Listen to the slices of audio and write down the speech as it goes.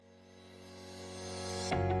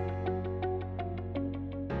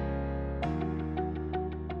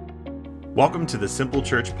Welcome to the Simple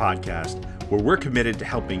Church Podcast, where we're committed to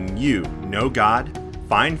helping you know God,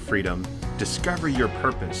 find freedom, discover your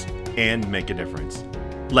purpose, and make a difference.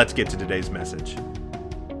 Let's get to today's message.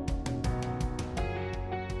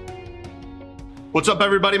 What's up,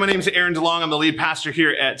 everybody? My name is Aaron DeLong. I'm the lead pastor here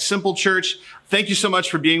at Simple Church. Thank you so much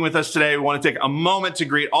for being with us today. We want to take a moment to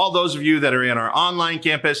greet all those of you that are in our online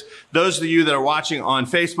campus, those of you that are watching on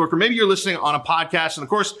Facebook, or maybe you're listening on a podcast. And of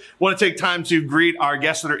course, want to take time to greet our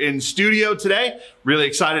guests that are in studio today. Really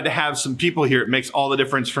excited to have some people here. It makes all the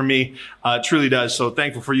difference for me. Truly does. So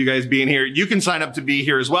thankful for you guys being here. You can sign up to be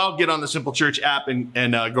here as well. Get on the Simple Church app and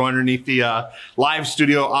go underneath the live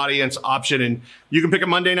studio audience option. And you can pick a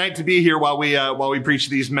Monday night to be here while we preach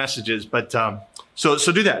these messages. But So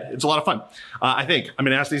do that. It's a lot of fun. I think I'm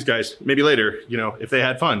going to ask these guys maybe later, if they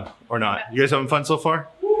had fun or not. You guys having fun so far?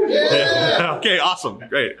 Yeah. Okay, awesome.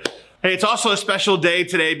 Great. Hey, it's also a special day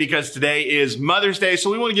today because today is Mother's Day.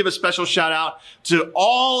 So we want to give a special shout out to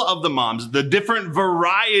all of the moms, the different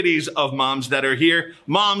varieties of moms that are here.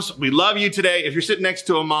 Moms, we love you today. If you're sitting next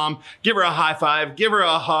to a mom, give her a high five, give her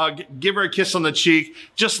a hug, give her a kiss on the cheek.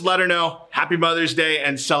 Just let her know Happy Mother's Day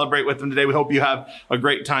and celebrate with them today. We hope you have a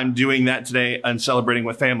great time doing that today and celebrating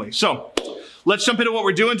with family. So let's jump into what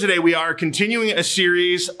we're doing today. We are continuing a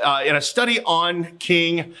series in a study on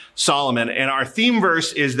King Solomon. And our theme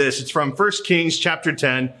verse is this. It's from 1 Kings chapter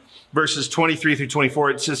 10, verses 23 through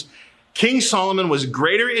 24. It says, King Solomon was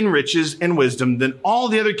greater in riches and wisdom than all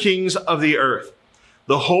the other kings of the earth.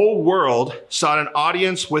 The whole world sought an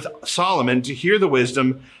audience with Solomon to hear the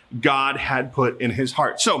wisdom God had put in his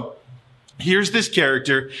heart. So here's this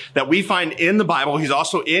character that we find in the Bible. He's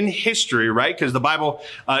also in history, right? Because the Bible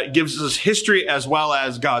gives us history as well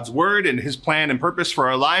as God's word and his plan and purpose for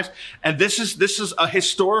our lives. And this is a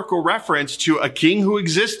historical reference to a king who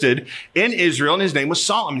existed in Israel, and his name was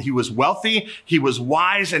Solomon. He was wealthy, he was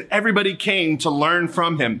wise, and everybody came to learn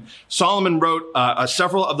from him. Solomon wrote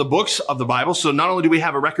several of the books of the Bible. So not only do we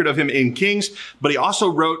have a record of him in Kings, but he also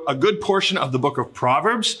wrote a good portion of the book of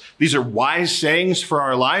Proverbs. These are wise sayings for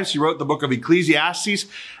our lives. He wrote the book of Ecclesiastes,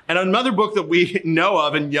 and another book that we know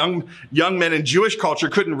of, and young men in Jewish culture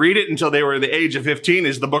couldn't read it until they were the age of 15,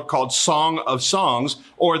 is the book called Song of Songs,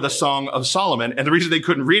 or the Song of Solomon. And the reason they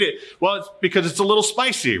couldn't read it, well, it's because it's a little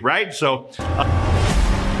spicy, right? So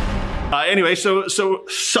anyway, so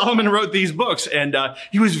Solomon wrote these books, and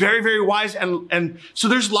he was very, very wise, and so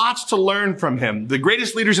there's lots to learn from him. The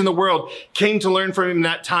greatest leaders in the world came to learn from him in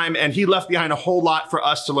that time, and he left behind a whole lot for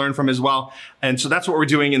us to learn from as well. And so that's what we're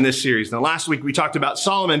doing in this series. Now, last week we talked about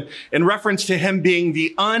Solomon in reference to him being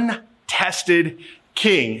the untested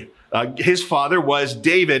king. His father was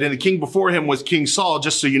David, and the king before him was King Saul,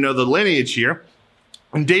 just so you know the lineage here.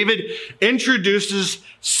 And David introduces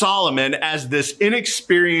Solomon as this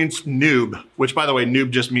inexperienced noob, which, by the way, noob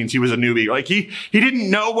just means he was a newbie. Like he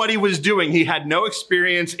didn't know what he was doing. He had no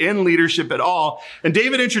experience in leadership at all. And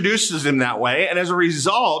David introduces him that way. And as a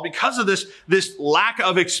result, because of this lack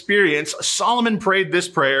of experience, Solomon prayed this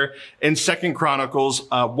prayer in 2 Chronicles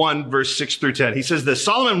 1, verse 6 through 10. He says this: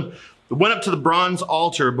 Solomon went up to the bronze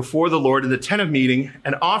altar before the Lord in the tent of meeting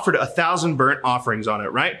and offered 1,000 burnt offerings on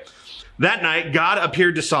it, right? That night, God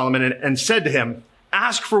appeared to Solomon and said to him,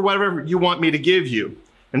 ask for whatever you want me to give you.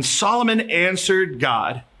 And Solomon answered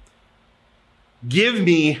God, give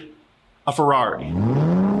me a Ferrari.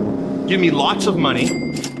 Give me lots of money.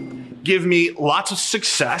 Give me lots of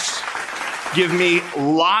success. Give me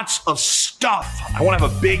lots of stuff. I want to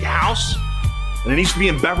have a big house, and it needs to be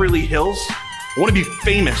in Beverly Hills. I want to be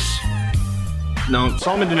famous. No,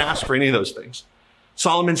 Solomon didn't ask for any of those things.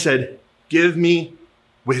 Solomon said, give me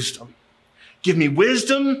wisdom. Give me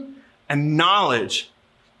wisdom and knowledge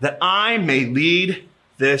that I may lead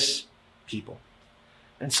this people.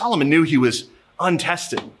 And Solomon knew he was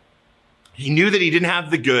untested. He knew that he didn't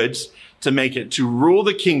have the goods to make it, to rule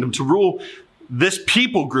the kingdom, to rule this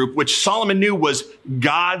people group, which Solomon knew was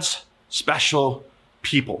God's special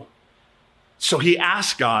people. So he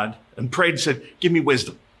asked God and prayed and said, give me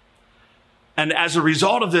wisdom. And as a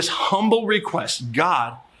result of this humble request,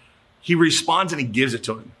 he responds and he gives it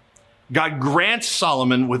to him. God grants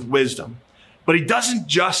Solomon with wisdom, but he doesn't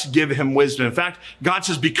just give him wisdom. In fact, God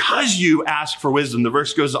says, because you ask for wisdom, the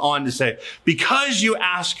verse goes on to say, because you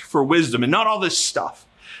ask for wisdom, and not all this stuff,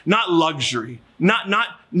 not luxury, not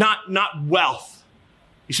wealth.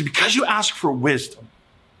 He said, because you ask for wisdom,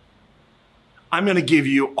 I'm going to give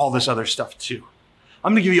you all this other stuff too.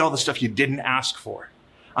 I'm going to give you all the stuff you didn't ask for.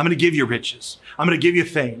 I'm going to give you riches. I'm going to give you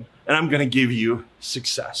fame, and I'm going to give you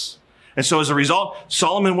success. And so as a result,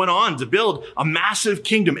 Solomon went on to build a massive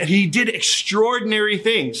kingdom, and he did extraordinary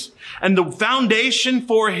things. And the foundation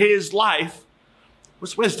for his life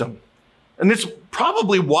was wisdom. And that's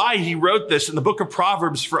probably why he wrote this in the book of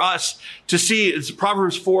Proverbs for us to see. It's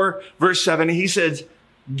Proverbs 4, verse 7. He says,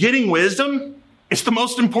 getting wisdom, it's the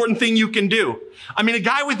most important thing you can do. I mean, a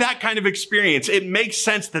guy with that kind of experience, it makes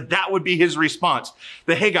sense that that would be his response.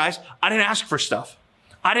 That, hey guys, I didn't ask for stuff.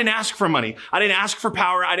 I didn't ask for money. I didn't ask for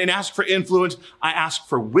power. I didn't ask for influence. I asked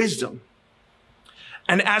for wisdom.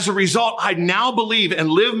 And as a result, I now believe and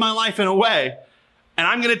live my life in a way, and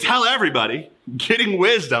I'm going to tell everybody, getting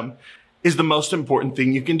wisdom is the most important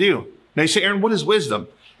thing you can do. Now you say, Aaron, what is wisdom?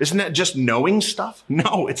 Isn't that just knowing stuff?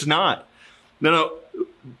 No, it's not. No.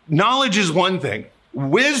 Knowledge is one thing.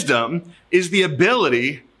 Wisdom is the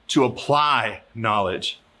ability to apply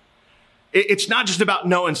knowledge. It's not just about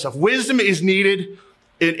knowing stuff. Wisdom is needed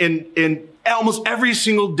in almost every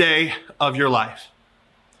single day of your life.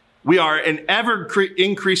 We are in ever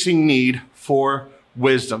increasing need for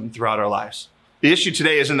wisdom throughout our lives. The issue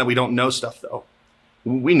today isn't that we don't know stuff, though.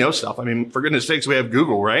 We know stuff. I mean, for goodness sakes, we have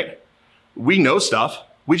Google, right? We know stuff.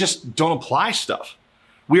 We just don't apply stuff.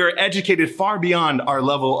 We are educated far beyond our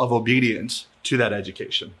level of obedience to that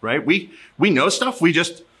education, right? We know stuff. We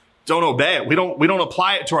just don't obey it. We don't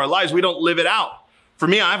apply it to our lives. We don't live it out. For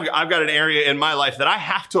me, I've got an area in my life that I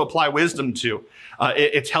have to apply wisdom to.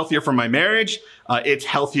 It's healthier for my marriage. It's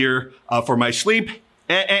healthier for my sleep,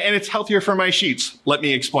 and it's healthier for my sheets. Let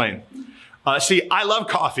me explain. See, I love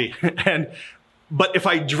coffee, but if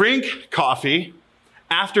I drink coffee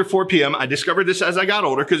after 4 p.m., I discovered this as I got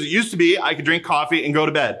older, because it used to be I could drink coffee and go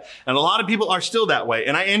to bed. And a lot of people are still that way,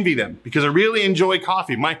 and I envy them because I really enjoy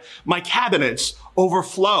coffee. My cabinets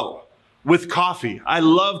overflow with coffee. I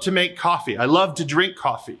love to make coffee. I love to drink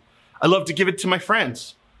coffee. I love to give it to my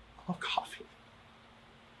friends. I love coffee.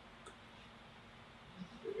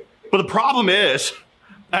 But the problem is,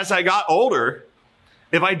 as I got older,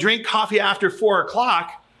 if I drink coffee after 4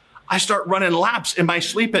 o'clock, I start running laps in my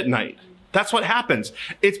sleep at night. That's what happens.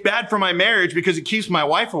 It's bad for my marriage because it keeps my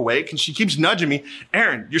wife awake and she keeps nudging me.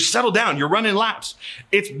 Aaron, you're settled down. You're running laps.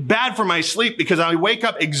 It's bad for my sleep because I wake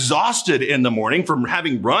up exhausted in the morning from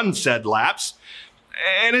having run said laps.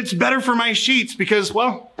 And it's better for my sheets because,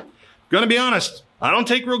 well, gonna be honest, I don't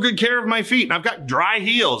take real good care of my feet and I've got dry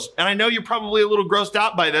heels. And I know you're probably a little grossed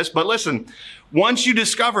out by this, but listen, once you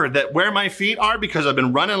discover that where my feet are because I've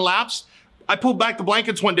been running laps, I pulled back the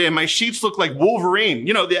blankets one day and my sheets looked like Wolverine.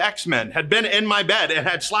 You know, the X-Men had been in my bed and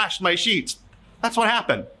had slashed my sheets. That's what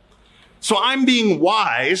happened. So I'm being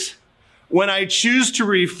wise when I choose to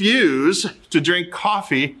refuse to drink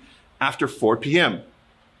coffee after 4 p.m.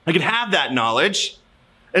 I can have that knowledge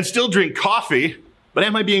and still drink coffee, but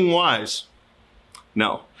am I being wise?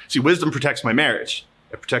 No. See, wisdom protects my marriage.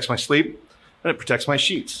 It protects my sleep and it protects my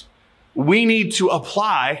sheets. We need to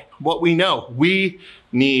apply what we know. We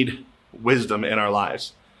need wisdom in our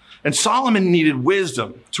lives. And Solomon needed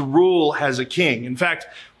wisdom to rule as a king. In fact,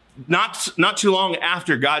 not too long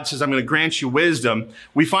after God says, I'm going to grant you wisdom,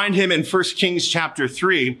 we find him in 1 Kings chapter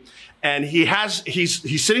 3. And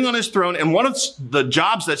he's sitting on his throne. And one of the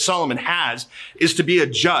jobs that Solomon has is to be a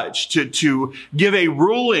judge, to give a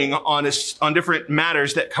ruling on different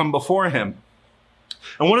matters that come before him.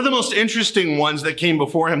 And one of the most interesting ones that came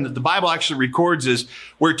before him that the Bible actually records is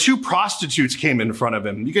where 2 prostitutes came in front of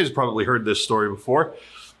him. You guys probably heard this story before.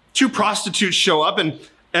 2 prostitutes show up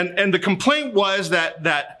and the complaint was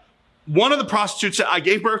that one of the prostitutes said, I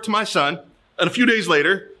gave birth to my son, and a few days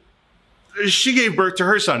later, she gave birth to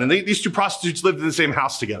her son. And these 2 prostitutes lived in the same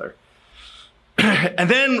house together. And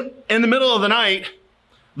then in the middle of the night,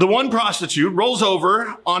 the one prostitute rolls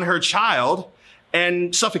over on her child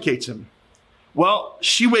and suffocates him. Well,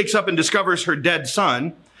 she wakes up and discovers her dead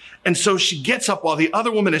son. And so she gets up while the other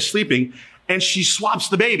woman is sleeping and she swaps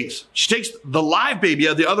the babies. She takes the live baby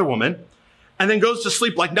of the other woman and then goes to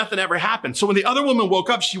sleep like nothing ever happened. So when the other woman woke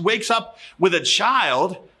up, she wakes up with a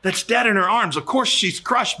child that's dead in her arms. Of course, she's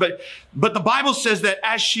crushed. But the Bible says that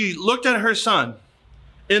as she looked at her son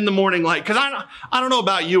in the morning light, because I don't know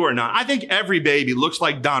about you or not, I think every baby looks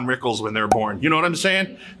like Don Rickles when they're born. You know what I'm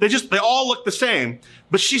saying? They all look the same.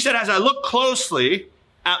 But she said, as I looked closely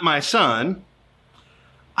at my son,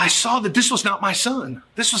 I saw that this was not my son.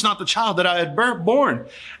 This was not the child that I had born.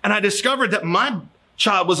 And I discovered that my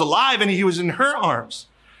child was alive and he was in her arms.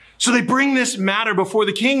 So they bring this matter before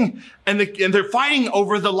the king and they're fighting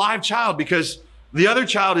over the live child because the other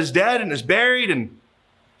child is dead and is buried and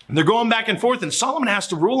they're going back and forth and Solomon has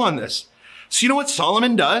to rule on this. So you know what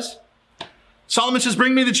Solomon does? Solomon says,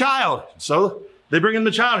 bring me the child. So they bring him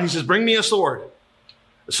the child. He says, bring me a sword.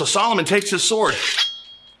 So Solomon takes his sword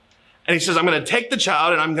and he says, I'm going to take the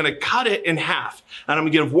child and I'm going to cut it in half. And I'm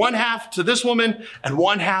going to give one half to this woman and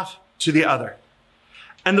one half to the other.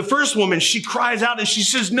 And the first woman, she cries out and she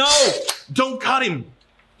says, no, don't cut him.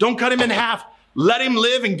 Don't cut him in half. Let him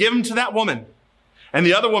live and give him to that woman. And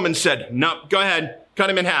the other woman said, no, go ahead, cut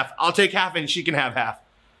him in half. I'll take half and she can have half.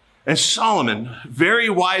 And Solomon very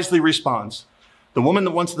wisely responds, the woman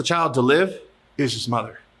that wants the child to live is his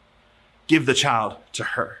mother. Give the child to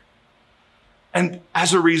her. And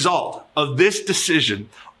as a result of this decision,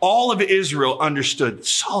 all of Israel understood that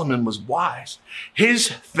Solomon was wise. His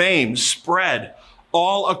fame spread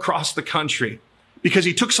all across the country because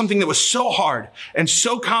he took something that was so hard and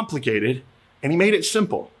so complicated and he made it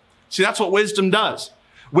simple. See, that's what wisdom does.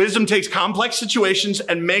 Wisdom takes complex situations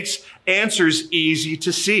and makes answers easy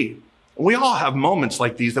to see. We all have moments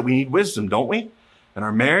like these that we need wisdom, don't we? In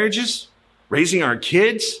our marriages, raising our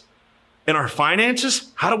kids, in our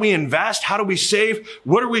finances. How do we invest? How do we save?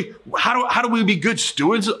 How do we be good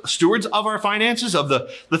stewards of our finances, of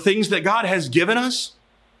the things that God has given us?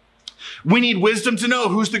 We need wisdom to know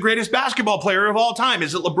who's the greatest basketball player of all time.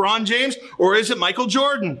 Is it LeBron James or is it Michael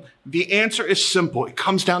Jordan? The answer is simple. It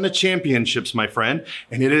comes down to championships, my friend,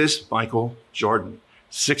 and it is Michael Jordan.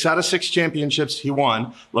 6 out of 6 championships he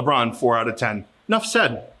won. LeBron, 4 out of 10. Enough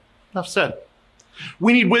said. Enough said.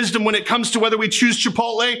 We need wisdom when it comes to whether we choose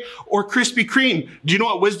Chipotle or Krispy Kreme. Do you know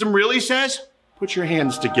what wisdom really says? Put your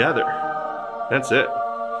hands together. That's it.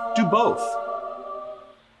 Do both.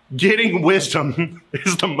 Getting wisdom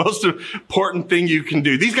is the most important thing you can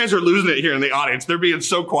do. These guys are losing it here in the audience. They're being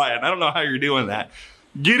so quiet. I don't know how you're doing that.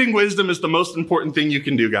 Getting wisdom is the most important thing you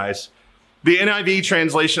can do, guys. The NIV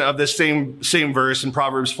translation of this same verse in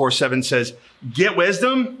Proverbs 4:7 says, get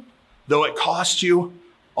wisdom, though it costs you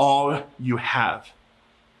all you have.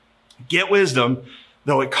 Get wisdom,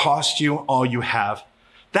 though it costs you all you have.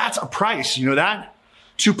 That's a price. You know that?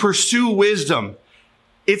 To pursue wisdom,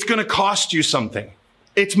 it's going to cost you something.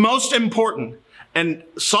 It's most important. And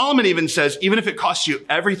Solomon even says, even if it costs you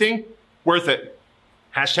everything, worth it.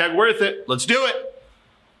 Hashtag worth it. Let's do it.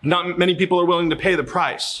 Not many people are willing to pay the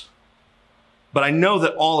price. But I know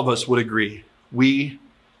that all of us would agree. We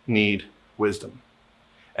need wisdom.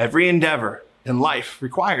 Every endeavor in life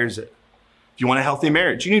requires it. If you want a healthy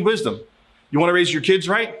marriage, you need wisdom. You want to raise your kids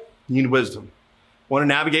right? You need wisdom. You want to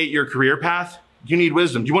navigate your career path? You need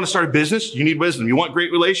wisdom. Do you want to start a business? You need wisdom. You want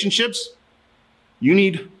great relationships? You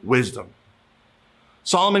need wisdom.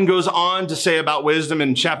 Solomon goes on to say about wisdom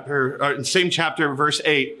in same chapter, verse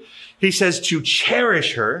 8. He says to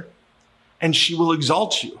cherish her and she will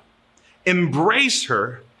exalt you. Embrace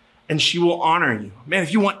her and she will honor you. Man,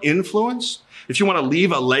 if you want influence, if you want to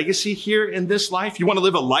leave a legacy here in this life, you want to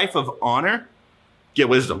live a life of honor, get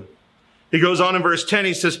wisdom. He goes on in verse 10,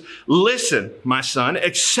 he says, listen, my son,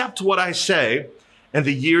 accept what I say, and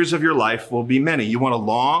the years of your life will be many. You want a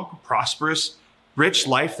long, prosperous, rich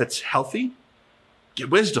life that's healthy? Get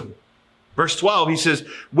wisdom. Verse 12, he says,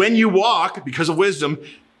 when you walk, because of wisdom,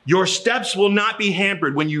 your steps will not be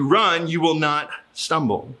hampered. When you run, you will not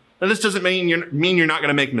stumble. Now, this doesn't mean you're not going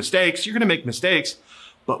to make mistakes. You're going to make mistakes,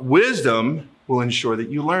 but wisdom will ensure that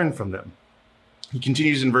you learn from them. He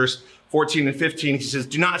continues in verse 14 and 15. He says,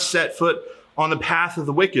 do not set foot on the path of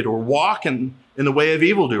the wicked or walk in the way of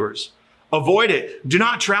evildoers. Avoid it. Do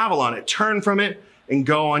not travel on it. Turn from it and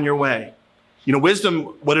go on your way. You know, wisdom,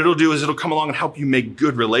 what it'll do is it'll come along and help you make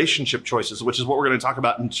good relationship choices, which is what we're going to talk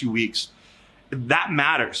about in 2 weeks. That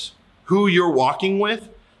matters. Who you're walking with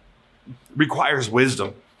requires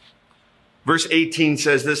wisdom. Verse 18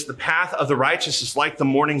 says this, the path of the righteous is like the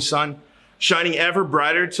morning sun, shining ever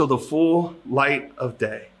brighter till the full light of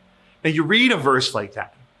day. Now you read a verse like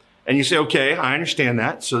that and you say, okay, I understand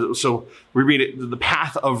that. So we read it, the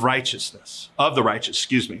path of righteousness, of the righteous,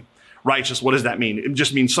 excuse me. Righteous, what does that mean? It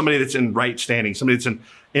just means somebody that's in right standing, somebody that's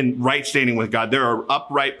in right standing with God. They're an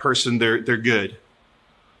upright person, they're good.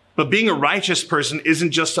 But being a righteous person isn't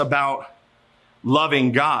just about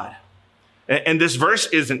loving God. And this verse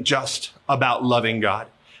isn't just about loving God.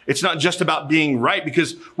 It's not just about being right,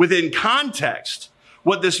 because within context,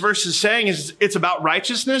 what this verse is saying is it's about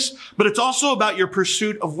righteousness, but it's also about your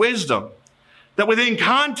pursuit of wisdom. That within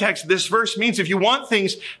context, this verse means if you want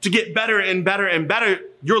things to get better and better and better,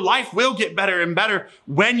 your life will get better and better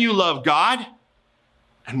when you love God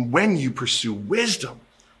and when you pursue wisdom.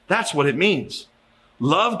 That's what it means.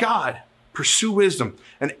 Love God, pursue wisdom,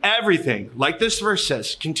 and everything, like this verse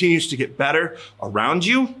says, continues to get better around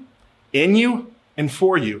you, in you, and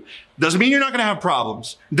for you. Doesn't mean you're not going to have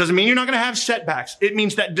problems. Doesn't mean you're not going to have setbacks. It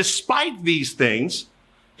means that despite these things,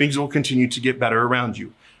 things will continue to get better around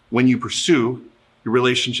you when you pursue your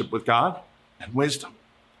relationship with God and wisdom.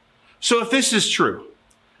 So if this is true,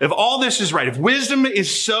 if all this is right, if wisdom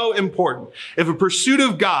is so important, if a pursuit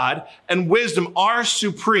of God and wisdom are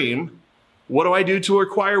supreme, what do I do to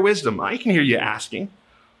acquire wisdom? I can hear you asking.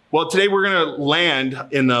 Well, today we're going to land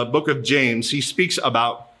in the book of James. He speaks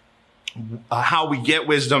about how we get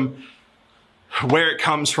wisdom, where it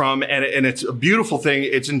comes from, and it's a beautiful thing.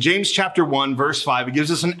 It's in James chapter 1, verse 5. It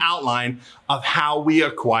gives us an outline of how we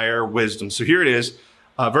acquire wisdom. So here it is,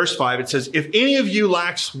 verse 5. It says, if any of you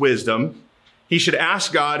lacks wisdom, he should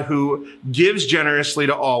ask God, who gives generously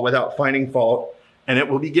to all without finding fault, and it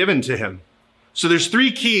will be given to him. So there's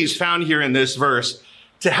three keys found here in this verse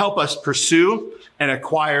to help us pursue and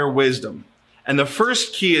acquire wisdom. And the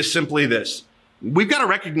first key is simply this. We've got to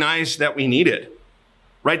recognize that we need it,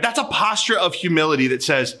 right? That's a posture of humility that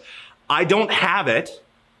says, I don't have it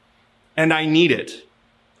and I need it.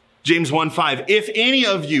 James 1:5, if any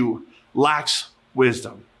of you lacks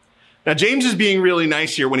wisdom. Now, James is being really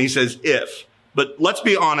nice here when he says if, but let's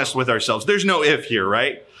be honest with ourselves. There's no if here,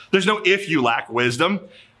 right? There's no if you lack wisdom.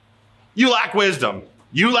 You lack wisdom.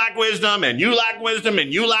 You lack wisdom, and you lack wisdom,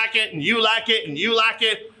 and you lack it, and you lack it, and you lack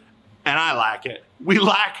it, and I lack it. We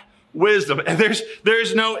lack wisdom. And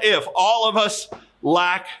there's no if. All of us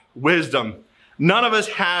lack wisdom. None of us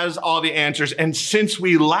has all the answers. And since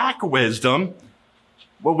we lack wisdom,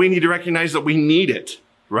 well, we need to recognize that we need it,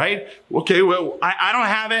 right? Okay, well, I don't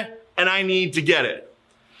have it, and I need to get it.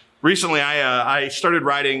 Recently, I started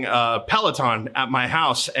riding Peloton at my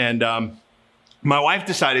house, and my wife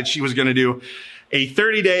decided she was going to do a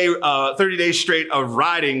 30 days straight of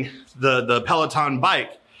riding the Peloton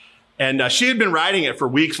bike. And she had been riding it for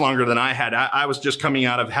weeks longer than I had. I was just coming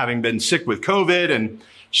out of having been sick with COVID, and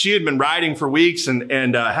she had been riding for weeks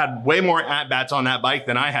and had way more at-bats on that bike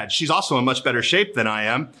than I had. She's also in much better shape than I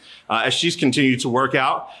am as she's continued to work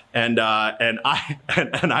out. And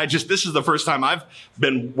I just, this is the first time I've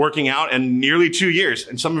been working out in nearly 2 years.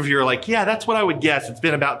 And some of you are like, yeah, that's what I would guess. It's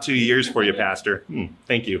been about 2 years for you, Pastor.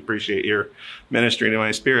 Thank you. Appreciate your ministry to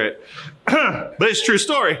my spirit. But it's a true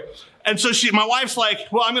story. And so my wife's like,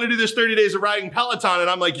 well, I'm going to do this 30 days of riding Peloton. And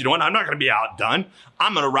I'm like, you know what? I'm not going to be outdone.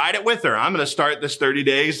 I'm going to ride it with her. I'm going to start this 30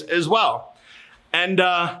 days as well. And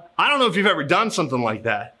I don't know if you've ever done something like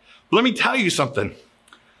that. But let me tell you something.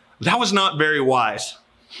 That was not very wise.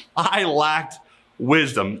 I lacked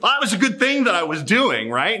wisdom. That was a good thing that I was doing,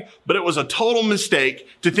 right? But it was a total mistake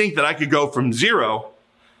to think that I could go from zero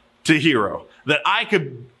to hero, that I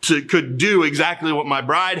could do exactly what my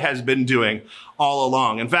bride has been doing all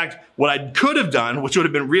along. In fact, what I could have done, which would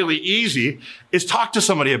have been really easy, is talk to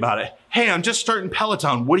somebody about it. Hey, I'm just starting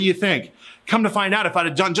Peloton. What do you think? Come to find out, if I'd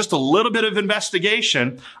have done just a little bit of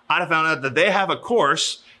investigation, I'd have found out that they have a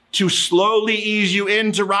course to slowly ease you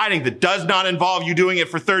into riding that does not involve you doing it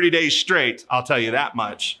for 30 days straight. I'll tell you that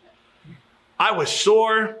much. I was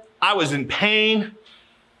sore. I was in pain.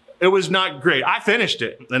 It was not great. I finished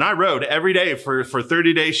it and I rode every day for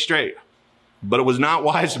 30 days straight, but it was not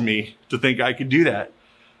wise of me to think I could do that.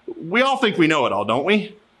 We all think we know it all, don't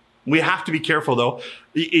we? We have to be careful though.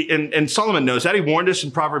 And Solomon knows that. He warned us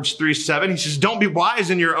in Proverbs 3:7. He says, don't be wise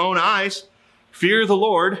in your own eyes. Fear the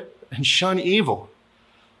Lord and shun evil.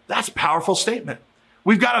 That's a powerful statement.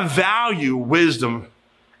 We've got to value wisdom.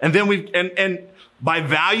 And then and by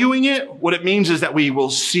valuing it, what it means is that we will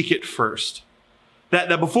seek it first.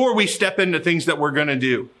 That before we step into things that we're going to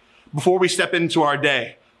do, before we step into our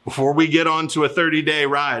day, before we get onto a 30-day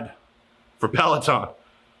ride for Peloton,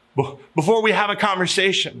 before we have a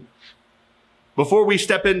conversation, before we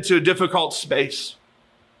step into a difficult space,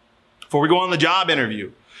 before we go on the job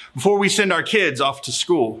interview, before we send our kids off to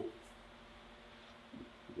school,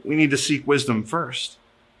 we need to seek wisdom first.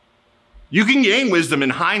 You can gain wisdom in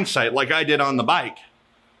hindsight like I did on the bike,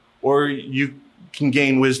 or you can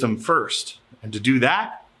gain wisdom first. And to do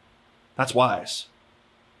that, that's wise.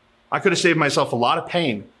 I could have saved myself a lot of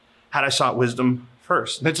pain had I sought wisdom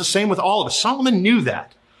first. And it's the same with all of us. Solomon knew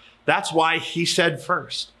that. That's why he said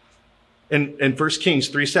first. In 1 Kings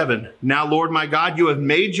 3:7, now, Lord my God, you have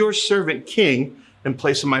made your servant king in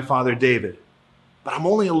place of my father David. But I'm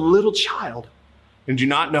only a little child and do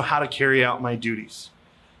not know how to carry out my duties.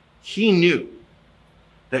 He knew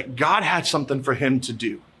that God had something for him to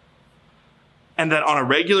do. And that on a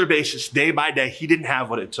regular basis, day by day, he didn't have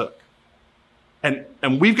what it took. And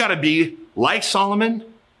we've got to be like Solomon,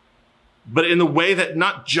 but in the way that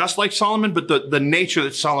not just like Solomon, but the nature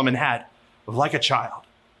that Solomon had of like a child.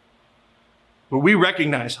 Where we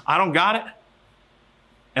recognize, I don't got it,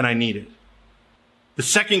 and I need it. The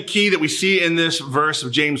second key that we see in this verse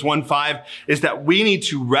of James 1:5 is that we need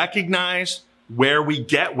to recognize where we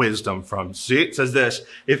get wisdom from. See, it says this,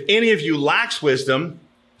 if any of you lacks wisdom,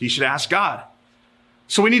 he should ask God.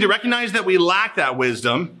 So we need to recognize that we lack that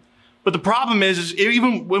wisdom. But the problem is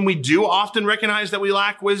even when we do often recognize that we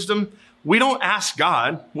lack wisdom, we don't ask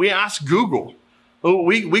God, we ask Google.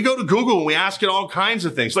 We go to Google and we ask it all kinds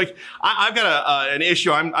of things. Like I've got an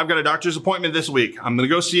issue. I've got a doctor's appointment this week. I'm going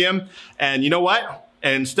to go see him. And you know what?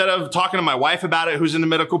 And instead of talking to my wife about it, who's in the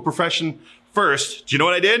medical profession first, do you know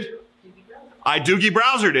what I did? I Doogie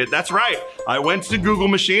browsered it. That's right. I went to the Google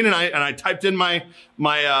machine and I typed in my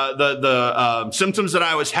symptoms that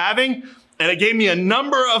I was having. And it gave me a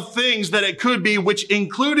number of things that it could be, which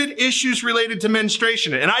included issues related to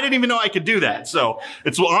menstruation. And I didn't even know I could do that. So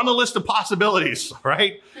it's on the list of possibilities,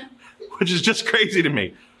 right? Which is just crazy to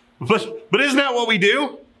me. But isn't that what we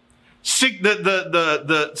do?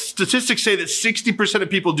 The statistics say that 60% of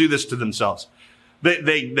people do this to themselves.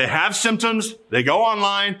 They have symptoms, they go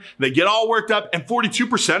online, they get all worked up, and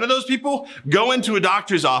 42% of those people go into a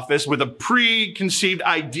doctor's office with a preconceived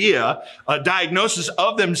idea, a diagnosis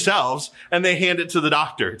of themselves, and they hand it to the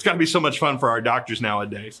doctor. It's got to be so much fun for our doctors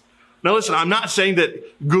nowadays. Now listen, I'm not saying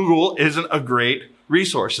that Google isn't a great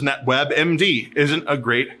resource and that WebMD isn't a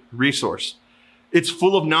great resource. It's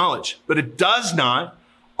full of knowledge, but it does not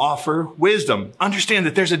offer wisdom. Understand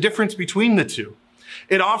that there's a difference between the two.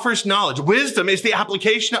 It offers knowledge. Wisdom is the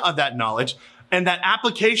application of that knowledge, and that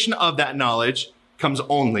application of that knowledge comes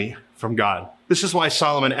only from God. This is why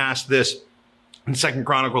Solomon asked this in 2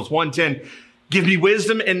 Chronicles 1:10, give me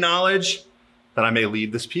wisdom and knowledge that I may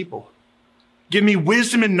lead this people. Give me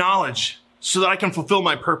wisdom and knowledge so that I can fulfill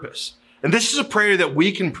my purpose. And this is a prayer that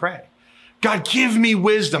we can pray. God, give me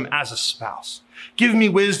wisdom as a spouse. Give me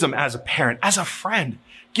wisdom as a parent, as a friend.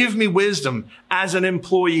 Give me wisdom as an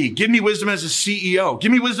employee. Give me wisdom as a CEO.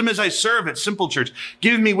 Give me wisdom as I serve at Simple Church.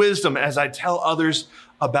 Give me wisdom as I tell others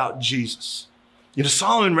about Jesus. You know,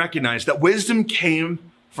 Solomon recognized that wisdom came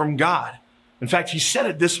from God. In fact, he said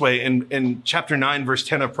it this way in chapter 9, verse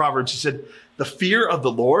 10 of Proverbs. He said, the fear of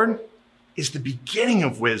the Lord is the beginning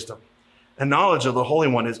of wisdom, and knowledge of the Holy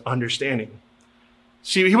One is understanding.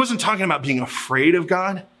 See, he wasn't talking about being afraid of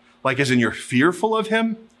God, like as in you're fearful of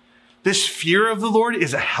him. This fear of the Lord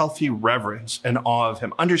is a healthy reverence and awe of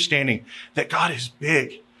him, understanding that God is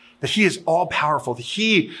big, that he is all powerful, that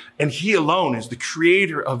he and he alone is the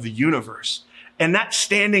creator of the universe. And that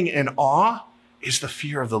standing in awe is the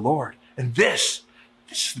fear of the Lord. And this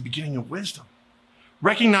is the beginning of wisdom.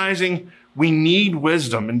 Recognizing we need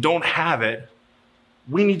wisdom and don't have it,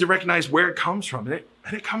 we need to recognize where it comes from. And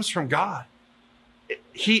it comes from God.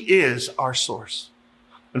 He is our source.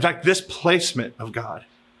 In fact, this placement of God,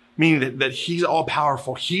 meaning that he's all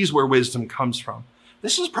powerful, he's where wisdom comes from.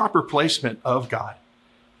 This is proper placement of God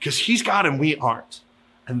because he's God and we aren't.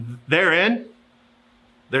 And therein,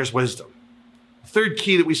 there's wisdom. The third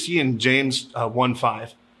key that we see in James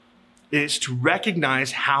 1:5 is to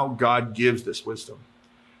recognize how God gives this wisdom.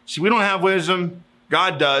 See, we don't have wisdom,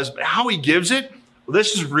 God does, but how he gives it, well,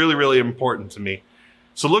 this is really, really important to me.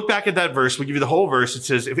 So look back at that verse. We'll give you the whole verse. It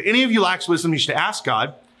says, if any of you lacks wisdom, you should ask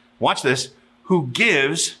God, watch this, who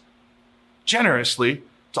gives generously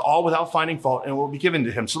to all without finding fault, and it will be given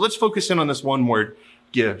to him. So let's focus in on this one word,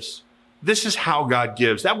 gives. This is how God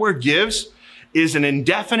gives. That word gives is an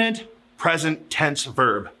indefinite present tense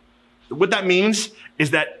verb. What that means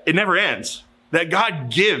is that it never ends, that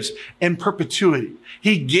God gives in perpetuity.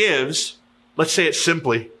 He gives, let's say it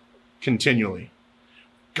simply, continually.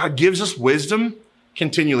 God gives us wisdom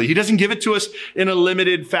continually. He doesn't give it to us in a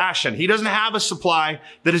limited fashion. He doesn't have a supply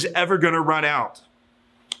that is ever going to run out.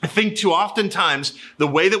 I think too oftentimes the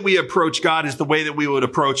way that we approach God is the way that we would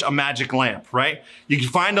approach a magic lamp, right? You can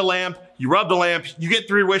find a lamp, you rub the lamp, you get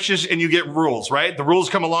 3 wishes and you get rules, right? The rules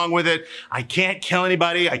come along with it. I can't kill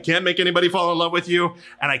anybody. I can't make anybody fall in love with you.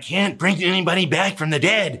 And I can't bring anybody back from the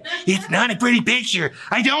dead. It's not a pretty picture.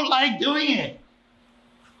 I don't like doing it.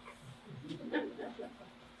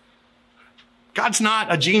 God's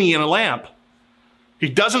not a genie in a lamp. He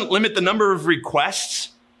doesn't limit the number of requests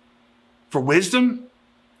for wisdom.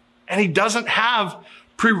 And he doesn't have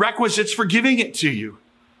prerequisites for giving it to you.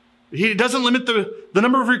 He doesn't limit the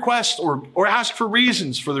number of requests or ask for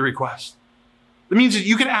reasons for the request. That means that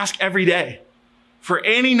you can ask every day for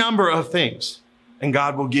any number of things, and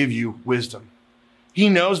God will give you wisdom. He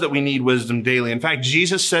knows that we need wisdom daily. In fact,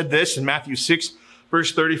 Jesus said this in Matthew 6,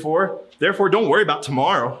 verse 34, therefore don't worry about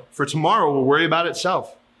tomorrow, for tomorrow will worry about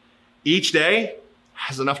itself. Each day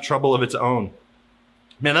has enough trouble of its own.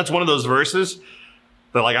 Man, that's one of those verses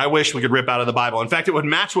that I wish we could rip out of the Bible. In fact, it would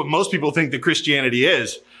match what most people think that Christianity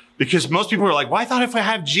is. Because most people are like, well, I thought if I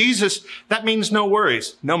have Jesus, that means no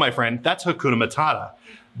worries. No, my friend, that's Hakuna Matata.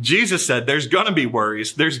 Jesus said there's going to be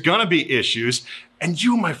worries. There's going to be issues. And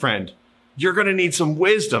you, my friend, you're going to need some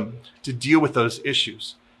wisdom to deal with those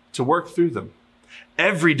issues, to work through them.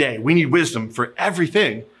 Every day, we need wisdom for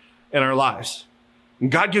everything in our lives.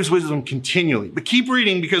 And God gives wisdom continually. But keep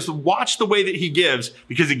reading, because watch the way that he gives,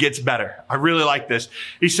 because it gets better. I really like this.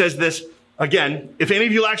 He says this again, if any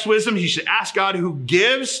of you lacks wisdom, you should ask God, who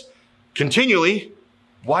gives continually.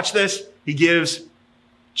 Watch this. He gives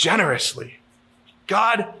generously.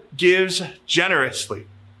 God gives generously.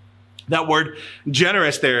 That word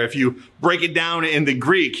generous there, if you break it down in the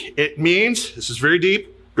Greek, it means, this is very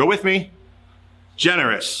deep, go with me,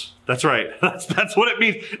 generous. That's right. That's what it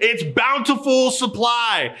means. It's bountiful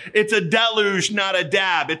supply. It's a deluge, not a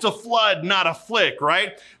dab. It's a flood, not a flick,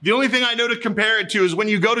 right? The only thing I know to compare it to is when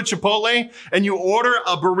you go to Chipotle and you order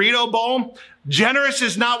a burrito bowl. Generous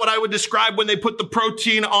is not what I would describe when they put the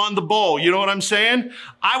protein on the bowl. You know what I'm saying?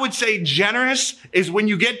 I would say generous is when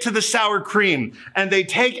you get to the sour cream and they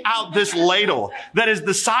take out this ladle that is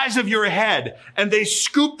the size of your head and they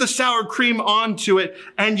scoop the sour cream onto it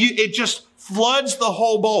and it just floods the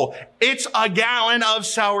whole bowl. It's a gallon of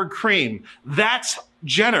sour cream. That's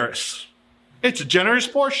generous. It's a generous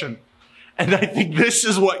portion. And I think this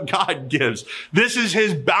is what God gives. This is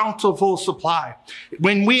his bountiful supply.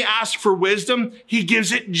 When we ask for wisdom, he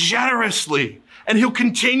gives it generously. And he'll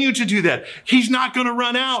continue to do that. He's not going to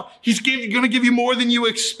run out. He's going to give you more than you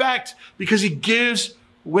expect, because he gives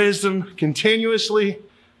wisdom continuously,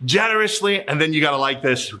 generously. And then you got to like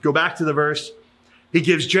this. Go back to the verse. He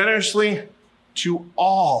gives generously to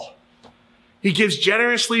all. He gives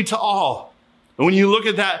generously to all. And when you look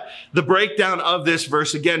at that, the breakdown of this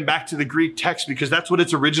verse, again, back to the Greek text, because that's what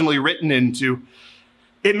it's originally written into,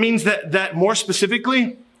 it means that more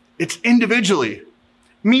specifically, it's individually. It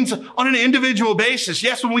means on an individual basis.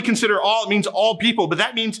 Yes, when we consider all, it means all people, but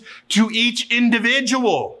that means to each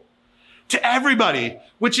individual, to everybody,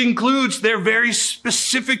 which includes their very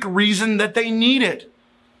specific reason that they need it.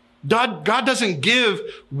 God doesn't give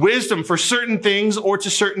wisdom for certain things or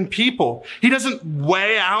to certain people. He doesn't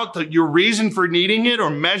weigh out your reason for needing it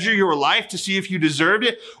or measure your life to see if you deserved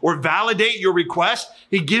it or validate your request.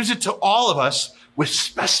 He gives it to all of us with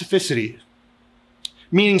specificity,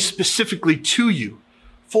 meaning specifically to you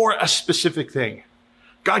for a specific thing.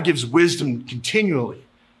 God gives wisdom continually,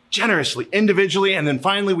 generously, individually. And then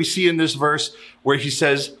finally, we see in this verse where he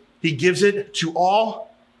says he gives it to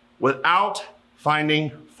all without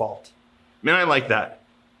finding fault. Man, I like that.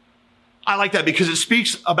 I like that because it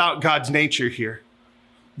speaks about God's nature here.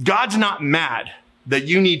 God's not mad that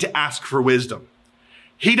you need to ask for wisdom.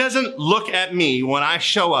 He doesn't look at me when I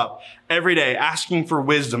show up every day asking for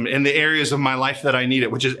wisdom in the areas of my life that I need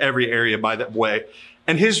it, which is every area, by the way.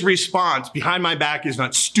 And his response behind my back is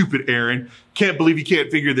not, "Stupid Aaron, can't believe you can't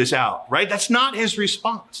figure this out," right? That's not his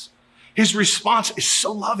response. His response is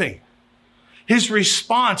so loving. His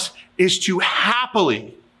response is to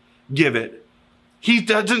happily give it. He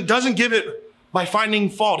doesn't give it by finding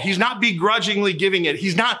fault. He's not begrudgingly giving it.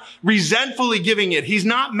 He's not resentfully giving it. He's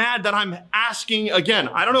not mad that I'm asking again.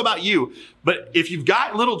 I don't know about you, but if you've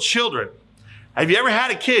got little children, have you ever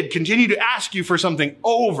had a kid continue to ask you for something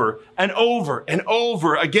over and over and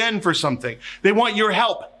over again for something? They want your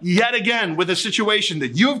help yet again with a situation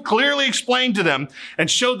that you have clearly explained to them and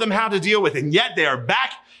showed them how to deal with, and yet they are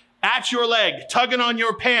back at your leg, tugging on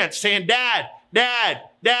your pants, saying, "Dad, Dad,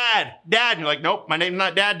 Dad, Dad." And you're like, "Nope, my name's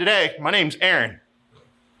not Dad today. My name's Aaron."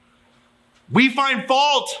 We find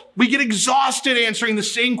fault. We get exhausted answering the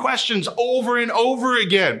same questions over and over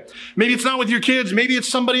again. Maybe it's not with your kids. Maybe it's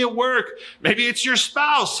somebody at work. Maybe it's your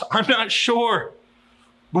spouse. I'm not sure.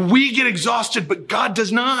 But we get exhausted, but God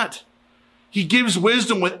does not. He gives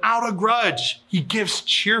wisdom without a grudge. He gives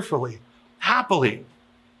cheerfully, happily.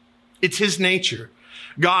 It's his nature.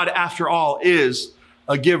 God, after all, is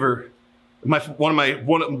a giver. One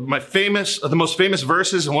of my famous, the most famous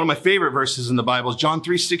verses and one of my favorite verses in the Bible is John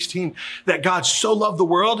 3:16, that God so loved the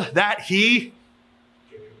world that he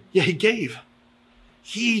gave.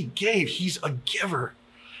 He gave. He's a giver.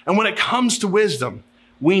 And when it comes to wisdom,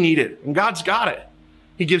 we need it. And God's got it.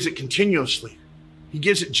 He gives it continuously. He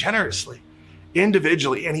gives it generously,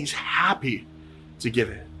 individually, and he's happy to give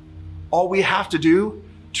it. All we have to do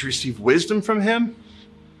to receive wisdom from him,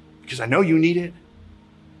 because I know you need it,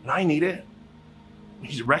 and I need it. We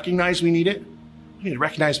need to recognize we need it. We need to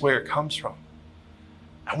recognize where it comes from.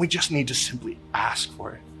 And we just need to simply ask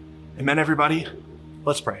for it. Amen, everybody?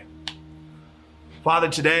 Let's pray. Father,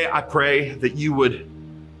 today I pray that you would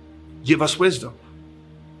give us wisdom.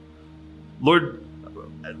 Lord,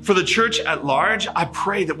 for the church at large, I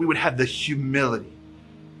pray that we would have the humility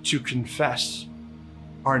to confess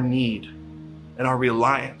our need and our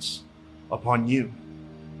reliance upon you.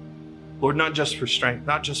 Lord, not just for strength,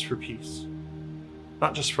 not just for peace,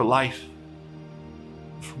 not just for life,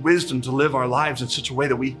 for wisdom to live our lives in such a way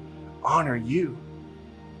that we honor you.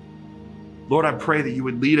 Lord, I pray that you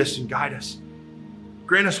would lead us and guide us.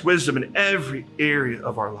 Grant us wisdom in every area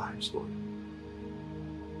of our lives, Lord.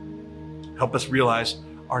 Help us realize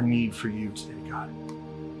our need for you today, God.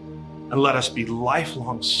 And let us be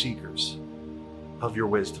lifelong seekers of your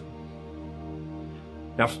wisdom.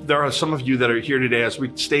 Now, there are some of you that are here today as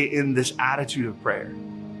we stay in this attitude of prayer.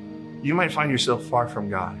 You might find yourself far from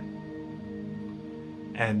God.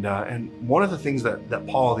 And one of the things that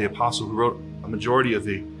Paul, the apostle who wrote a majority of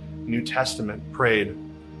the New Testament, prayed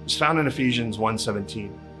is found in Ephesians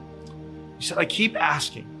 1:17. He said, I keep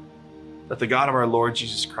asking that the God of our Lord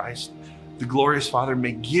Jesus Christ, the glorious Father,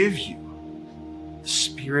 may give you the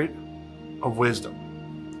spirit of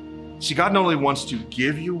wisdom. See, God not only wants to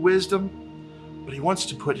give you wisdom, but he wants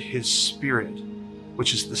to put his spirit,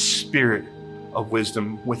 which is the spirit of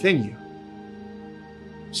wisdom, within you.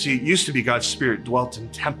 See, it used to be God's spirit dwelt in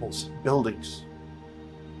temples, buildings.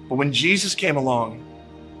 But when Jesus came along,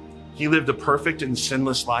 he lived a perfect and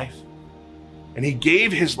sinless life. And he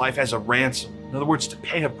gave his life as a ransom. In other words, to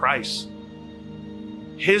pay a price.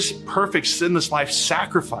 His perfect sinless life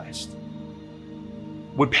sacrificed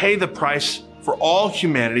would pay the price for all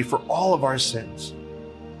humanity, for all of our sins.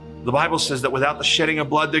 The Bible says that without the shedding of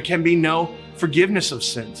blood, there can be no forgiveness of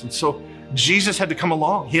sins. And so Jesus had to come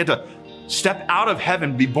along. He had to step out of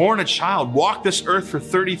heaven, be born a child, walk this earth for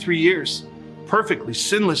 33 years, perfectly,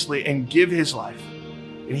 sinlessly, and give his life.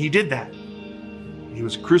 And he did that. He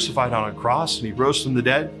was crucified on a cross and he rose from the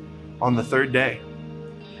dead on the third day.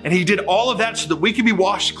 And he did all of that so that we could be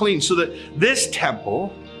washed clean, so that this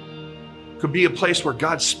temple could be a place where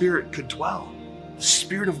God's spirit could dwell, the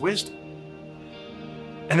spirit of wisdom.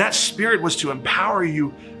 And that spirit was to empower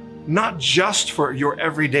you not just for your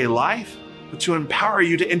everyday life, but to empower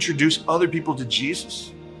you to introduce other people to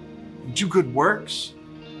Jesus, and do good works,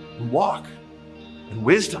 and walk in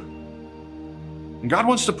wisdom. And God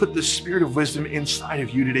wants to put this spirit of wisdom inside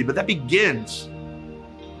of you today, but that begins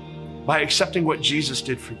by accepting what Jesus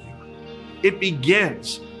did for you. It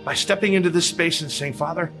begins by stepping into this space and saying,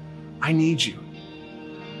 Father, I need you.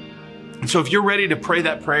 And so if you're ready to pray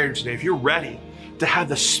that prayer today, if you're ready to have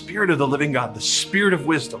the spirit of the living God, the spirit of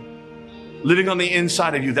wisdom, living on the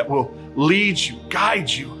inside of you that will lead you, guide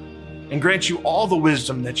you, and grant you all the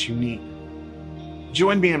wisdom that you need,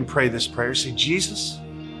 join me and pray this prayer. Say, Jesus,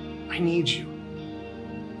 I need you.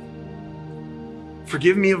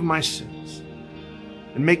 Forgive me of my sins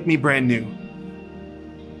and make me brand new.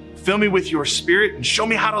 Fill me with your spirit and show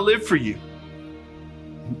me how to live for you.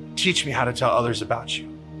 And teach me how to tell others about you.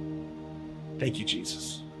 Thank you,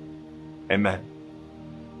 Jesus. Amen.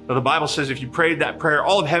 Now, the Bible says if you prayed that prayer,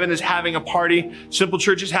 all of heaven is having a party. Simple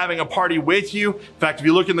Church is having a party with you. In fact, if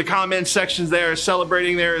you look in the comment sections, they are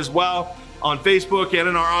celebrating there as well on Facebook and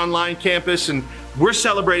in our online campus. And we're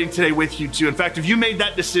celebrating today with you too. In fact, if you made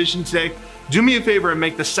that decision today, do me a favor and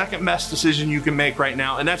make the second best decision you can make right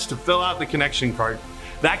now, and that's to fill out the connection card.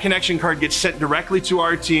 That connection card gets sent directly to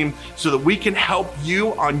our team so that we can help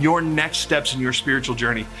you on your next steps in your spiritual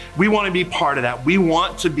journey. We want to be part of that. We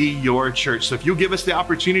want to be your church. So if you'll give us the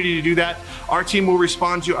opportunity to do that, our team will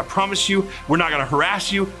respond to you. I promise you, we're not going to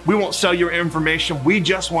harass you. We won't sell your information. We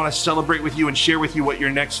just want to celebrate with you and share with you what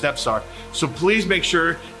your next steps are. So please make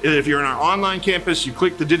sure that if you're in our online campus, you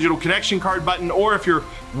click the digital connection card button, or if you're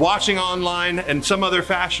watching online in some other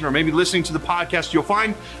fashion, or maybe listening to the podcast, you'll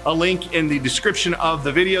find a link in the description of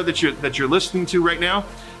the video that you're listening to right now.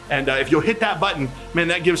 And if you'll hit that button, man,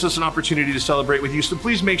 that gives us an opportunity to celebrate with you. So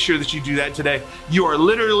please make sure that you do that today. You are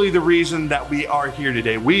literally the reason that we are here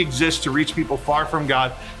today. We exist to reach people far from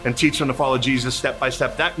God and teach them to follow Jesus step by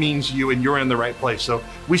step. That means you, and you're in the right place. So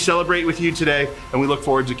we celebrate with you today, and we look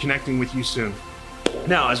forward to connecting with you soon.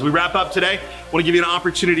 Now, as we wrap up today, I want to give you an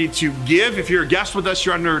opportunity to give. If you're a guest with us,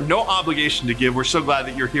 you're under no obligation to give. We're so glad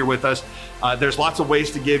that you're here with us. There's lots of ways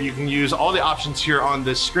to give. You can use all the options here on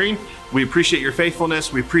this screen. We appreciate your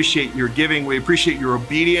faithfulness. We appreciate your giving. We appreciate your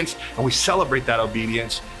obedience, and we celebrate that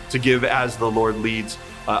obedience to give as the Lord leads.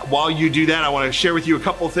 While you do that, I want to share with you a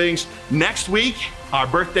couple of things. Next week, our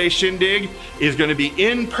birthday shindig is going to be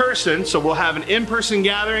in person. So we'll have an in-person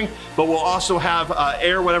gathering, but we'll also have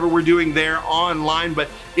air whatever we're doing there online. But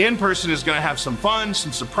in person is going to have some fun,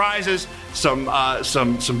 some surprises, some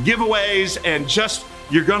giveaways, and just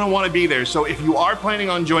you're going to want to be there. So if you are planning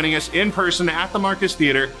on joining us in person at the Marcus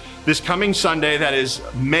Theater this coming Sunday, that is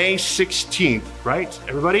May 16th, right,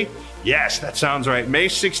 everybody? Yes, that sounds right. May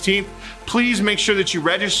 16th. Please make sure that you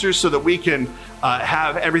register so that we can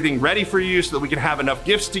have everything ready for you, so that we can have enough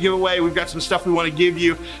gifts to give away. We've got some stuff we want to give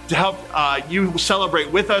you to help you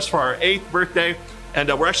celebrate with us for our 8th birthday. And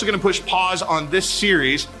we're actually going to push pause on this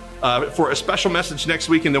series for a special message next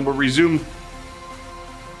week, and then we'll resume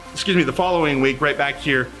the following week right back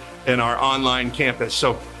here in our online campus.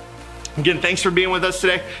 So again, thanks for being with us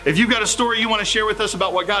today. If you've got a story you want to share with us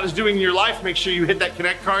about what God is doing in your life, make sure you hit that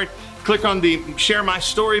connect card. Click on the share my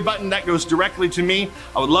story button. That goes directly to me.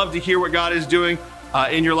 I would love to hear what God is doing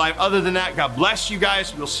in your life. Other than that, God bless you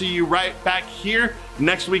guys. We'll see you right back here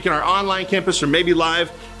next week in our online campus, or maybe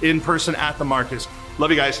live in person at the Marcus. Love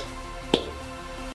you guys.